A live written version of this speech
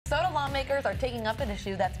Minnesota lawmakers are taking up an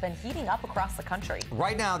issue that's been heating up across the country.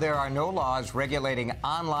 Right now, there are no laws regulating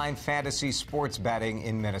online fantasy sports betting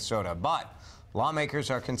in Minnesota, but lawmakers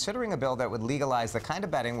are considering a bill that would legalize the kind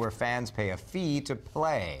of betting where fans pay a fee to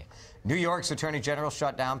play. New York's Attorney General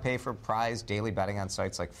shut down pay-for-prize daily betting on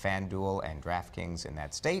sites like FanDuel and DraftKings in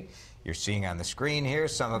that state. You're seeing on the screen here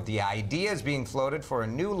some of the ideas being floated for a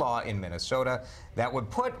new law in Minnesota that would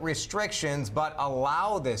put restrictions but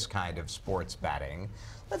allow this kind of sports betting.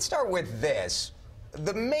 Let's start with this.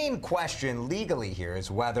 The main question legally here is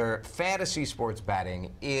whether fantasy sports betting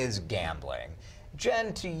is gambling.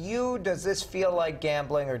 Jen, to you, does this feel like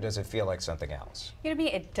gambling or does it feel like something else? You know, to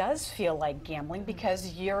me, it does feel like gambling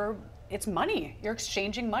because it's money. You're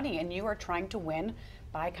exchanging money and you are trying to win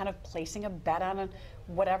by kind of placing a bet on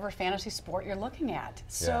whatever fantasy sport you're looking at.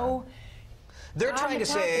 So they're trying to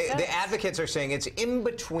say, the advocates are saying it's in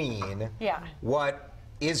between what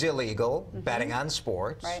is illegal, betting on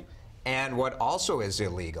sports, and what also is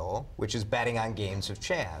illegal, which is betting on games of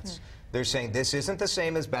chance. They're saying this isn't the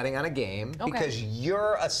same as betting on a game because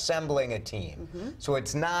you're assembling a team. So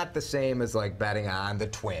it's not the same as like betting on the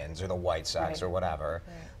Twins or the White Sox or whatever.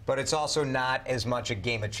 But it's also not as much a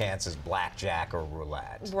game of chance as blackjack or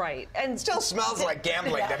roulette. Right. And it still smells like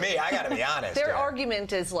gambling to me, I gotta be honest. Their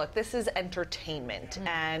argument is, look, this is entertainment,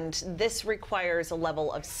 and this requires a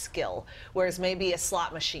level of skill, whereas maybe a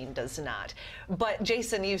slot machine does not. But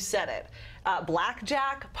Jason, you said it.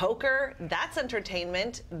 Blackjack, poker, that's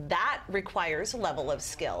entertainment. That requires a level of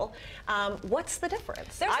skill. What's the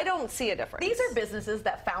difference? I don't see a difference. These are businesses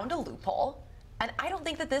that found a loophole. And I don't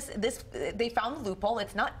think that they found the loophole.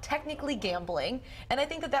 It's not technically gambling. And I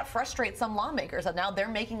think that frustrates some lawmakers. And now they're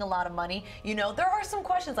making a lot of money. You know, there are some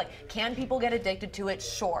questions like, can people get addicted to it?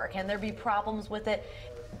 Sure. Can there be problems with it?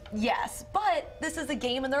 Yes. But this is a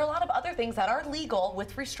game, and there are a lot of other things that are legal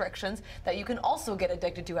with restrictions that you can also get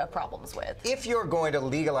addicted to, have problems with. If you're going to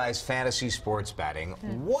legalize fantasy sports betting,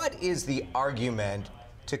 what is the argument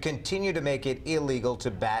to continue to make it illegal to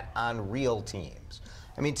bet on real teams?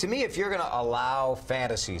 I mean, to me, if you're going to allow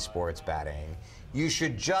fantasy sports betting, you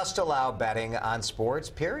should just allow betting on sports,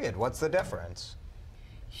 period. What's the difference?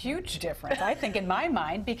 Huge difference, I think, in my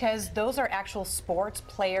mind, because those are actual sports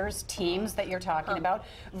players, teams that you're talking about,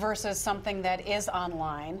 versus something that is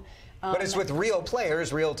online. But it's with real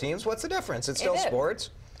players, real teams. What's the difference? It's still sports.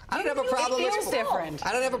 I don't have a problem with sports. Different.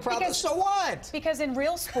 I don't have a problem. So what? Because in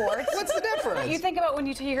real sports, what's the difference? You think about when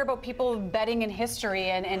you hear about people betting in history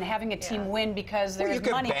and having a team win because there's money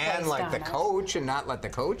placed on it. You could ban like the coach and not let the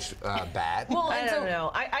coach bet. Well, I don't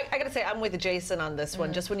know. I got to say, I'm with Jason on this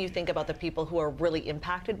one. Just when you think about the people who are really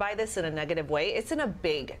impacted by this in a negative way, it's in a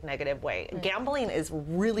big negative way. Gambling is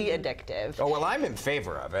really addictive. Oh, well, I'm in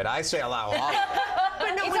favor of it. I say allow all of it.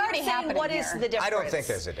 But no, it's already happening. What is the difference? I don't think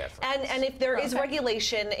there's a difference. And if there is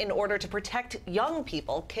regulation in order to protect young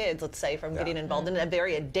people, kids, let's say, from getting involved in a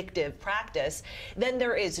very addictive practice, then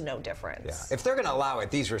there is no difference. If they're going to allow it,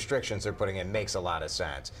 these restrictions they're putting in makes a lot of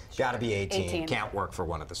sense. Got to be 18. Can't work for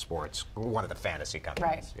one of the sports, one of the fantasy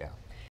companies. Right.